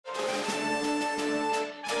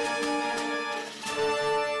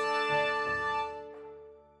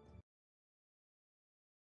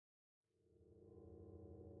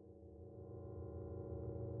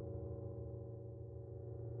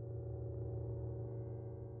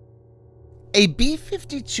A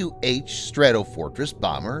B-52H Stratofortress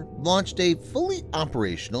bomber launched a fully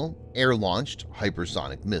operational, air-launched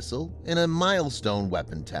hypersonic missile in a milestone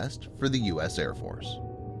weapon test for the U.S. Air Force.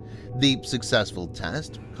 The successful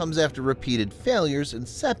test comes after repeated failures and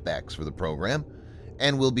setbacks for the program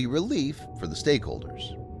and will be relief for the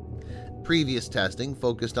stakeholders. Previous testing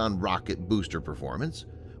focused on rocket booster performance,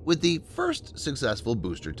 with the first successful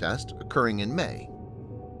booster test occurring in May.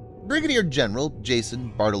 Brigadier General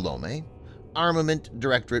Jason Bartolomei, Armament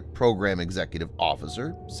Directorate Program Executive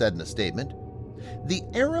Officer, said in a statement, "The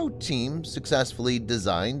ARRW team successfully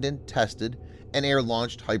designed and tested an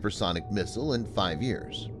air-launched hypersonic missile in 5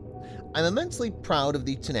 years. I'm immensely proud of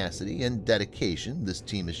the tenacity and dedication this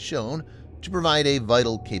team has shown to provide a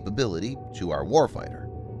vital capability to our warfighter."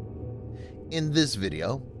 In this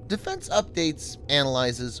video, Defense Updates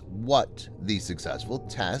analyzes what the successful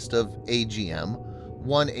test of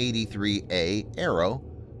AGM-183A ARRW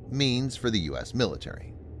means for the U.S.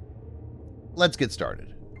 military. Let's get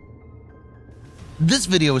started. This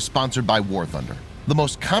video is sponsored by War Thunder, the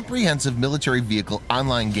most comprehensive military vehicle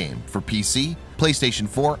online game for PC, PlayStation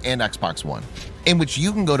 4, and Xbox One, in which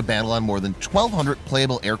you can go to battle on more than 1,200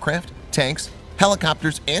 playable aircraft, tanks,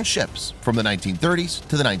 helicopters, and ships from the 1930s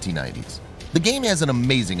to the 1990s. The game has an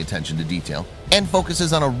amazing attention to detail and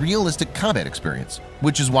focuses on a realistic combat experience,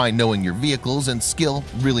 which is why knowing your vehicles and skill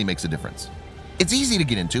really makes a difference. It's easy to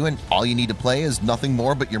get into, and all you need to play is nothing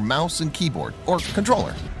more but your mouse and keyboard or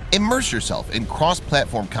controller. Immerse yourself in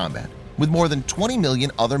cross-platform combat with more than 20 million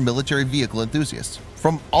other military vehicle enthusiasts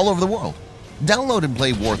from all over the world. Download and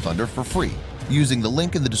play War Thunder for free using the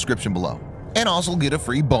link in the description below, and also get a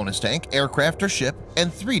free bonus tank, aircraft, or ship,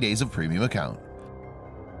 and 3 days of premium account.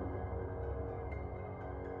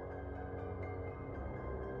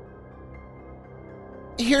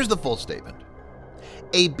 Here's the full statement.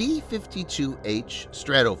 A B-52H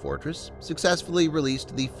Stratofortress successfully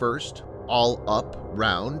released the first all-up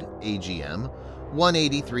round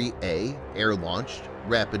AGM-183A air-launched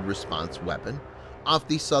rapid response weapon off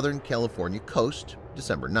the Southern California coast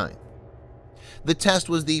December 9th. The test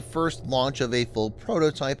was the first launch of a full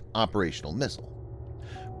prototype operational missile.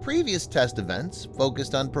 Previous test events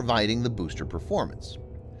focused on providing the booster performance.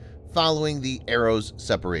 Following the ARRW's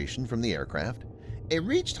separation from the aircraft, it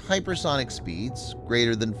reached hypersonic speeds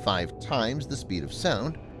greater than 5 times the speed of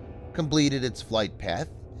sound, completed its flight path,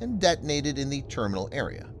 and detonated in the terminal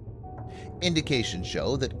area. Indications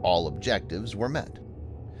show that all objectives were met.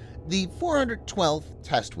 The 412th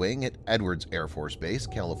Test Wing at Edwards Air Force Base,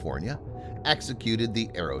 California, executed the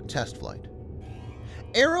ARRW test flight.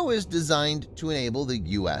 ARRW is designed to enable the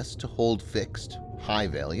U.S. to hold fixed,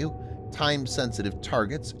 high-value, time-sensitive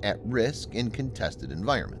targets at risk in contested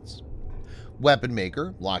environments. Weapon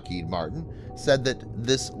maker Lockheed Martin said that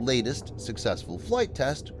this latest successful flight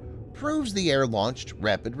test proves the air-launched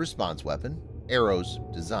rapid response weapon, ARRW's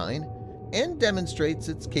design, and demonstrates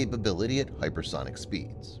its capability at hypersonic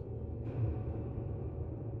speeds.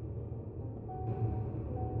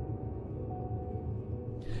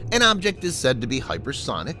 An object is said to be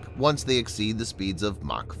hypersonic once they exceed the speeds of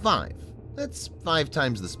Mach 5. That's 5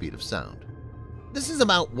 times the speed of sound. This is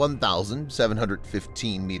about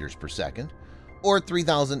 1,715 meters per second, or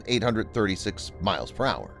 3,836 miles per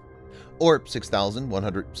hour, or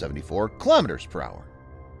 6,174 kilometers per hour.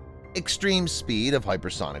 Extreme speed of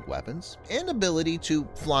hypersonic weapons and ability to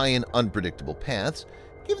fly in unpredictable paths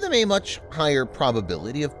give them a much higher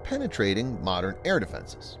probability of penetrating modern air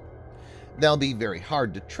defenses. They'll be very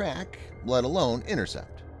hard to track, let alone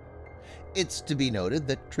intercept. It's to be noted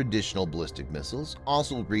that traditional ballistic missiles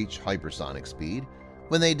also reach hypersonic speed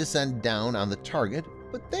when they descend down on the target,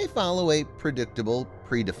 but they follow a predictable,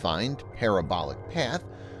 predefined parabolic path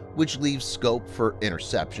which leaves scope for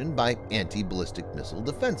interception by anti-ballistic missile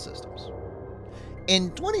defense systems.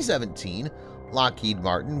 In 2017, Lockheed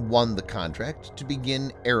Martin won the contract to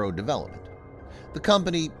begin ARRW development. The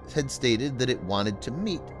company had stated that it wanted to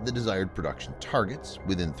meet the desired production targets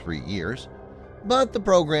within 3 years, but the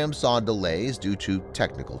program saw delays due to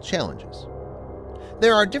technical challenges.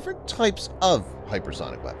 There are different types of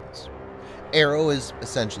hypersonic weapons. ARRW is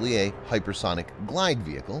essentially a hypersonic glide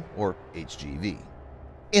vehicle, or HGV.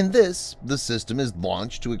 In this, the system is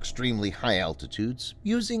launched to extremely high altitudes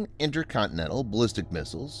using intercontinental ballistic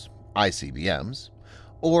missiles, ICBMs,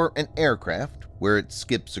 or an aircraft where it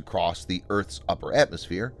skips across the Earth's upper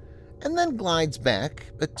atmosphere and then glides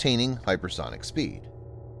back, attaining hypersonic speed.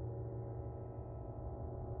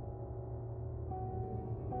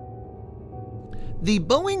 The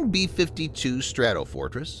Boeing B-52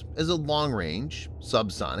 Stratofortress is a long-range,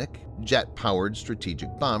 subsonic, jet-powered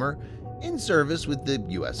strategic bomber in service with the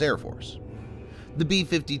U.S. Air Force. The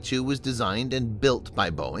B-52 was designed and built by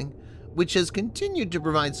Boeing, which has continued to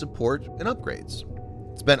provide support and upgrades.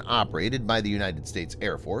 It's been operated by the United States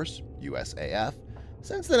Air Force, USAF,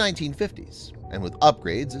 since the 1950s, and with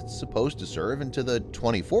upgrades it's supposed to serve into the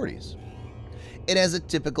 2040s. It has a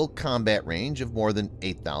typical combat range of more than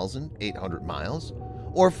 8,800 miles,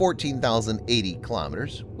 or 14,080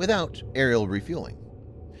 kilometers, without aerial refueling.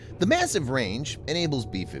 The massive range enables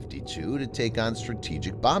B-52 to take on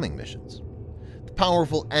strategic bombing missions. The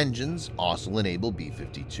powerful engines also enable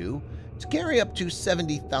B-52 to carry up to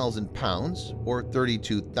 70,000 pounds or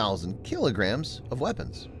 32,000 kilograms of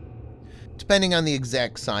weapons. Depending on the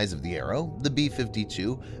exact size of the Arrow, the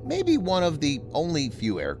B-52 may be one of the only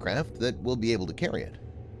few aircraft that will be able to carry it.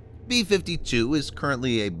 B-52 is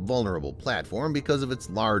currently a vulnerable platform because of its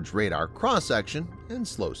large radar cross-section and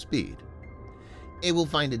slow speed. It will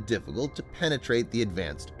find it difficult to penetrate the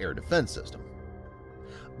advanced air defense system.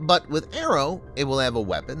 But with Arrow, it will have a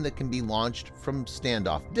weapon that can be launched from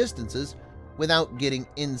standoff distances without getting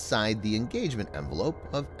inside the engagement envelope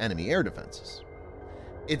of enemy air defenses.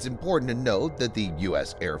 It's important to note that the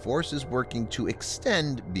U.S. Air Force is working to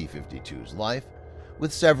extend B-52's life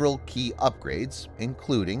with several key upgrades,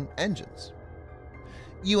 including engines.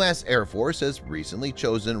 U.S. Air Force has recently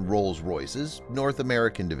chosen Rolls-Royce's North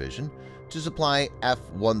American Division to supply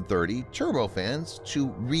F-130 turbofans to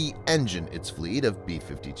re-engine its fleet of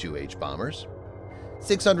B-52H bombers.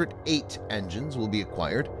 608 engines will be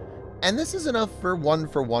acquired, and this is enough for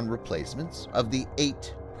one-for-one replacements of the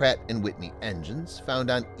 8 Pratt & Whitney engines found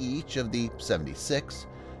on each of the 76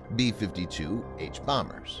 B-52H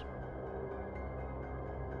bombers.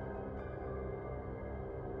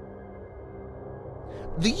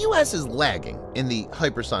 The U.S. is lagging in the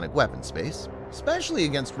hypersonic weapon space, especially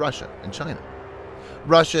against Russia and China.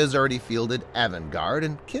 Russia has already fielded Avangard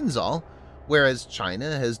and Kinzhal, whereas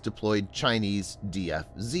China has deployed Chinese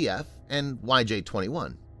DF-ZF and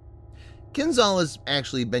YJ-21. Kinzhal has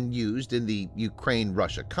actually been used in the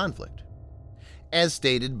Ukraine-Russia conflict. As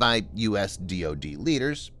stated by U.S. DoD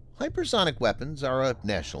leaders, hypersonic weapons are a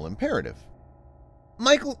national imperative.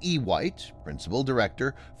 Michael E. White, Principal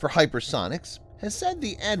Director for Hypersonics, has said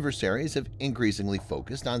the adversaries have increasingly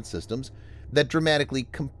focused on systems that dramatically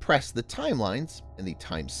compress the timelines and the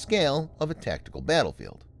time scale of a tactical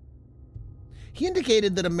battlefield. He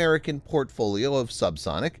indicated that American portfolio of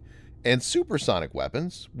subsonic and supersonic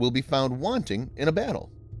weapons will be found wanting in a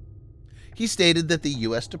battle. He stated that the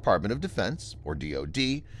U.S. Department of Defense, or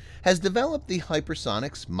DoD, has developed the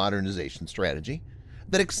Hypersonics Modernization Strategy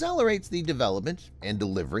that accelerates the development and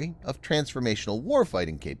delivery of transformational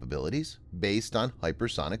warfighting capabilities based on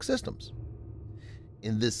hypersonic systems.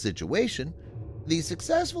 In this situation, the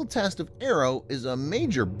successful test of Arrow is a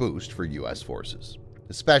major boost for U.S. forces,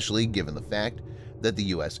 especially given the fact that the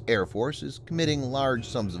U.S. Air Force is committing large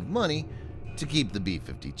sums of money to keep the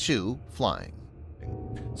B-52 flying.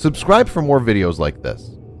 Subscribe for more videos like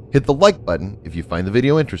this. Hit the like button if you find the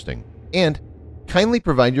video interesting, and kindly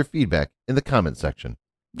provide your feedback in the comment section.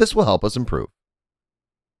 This will help us improve.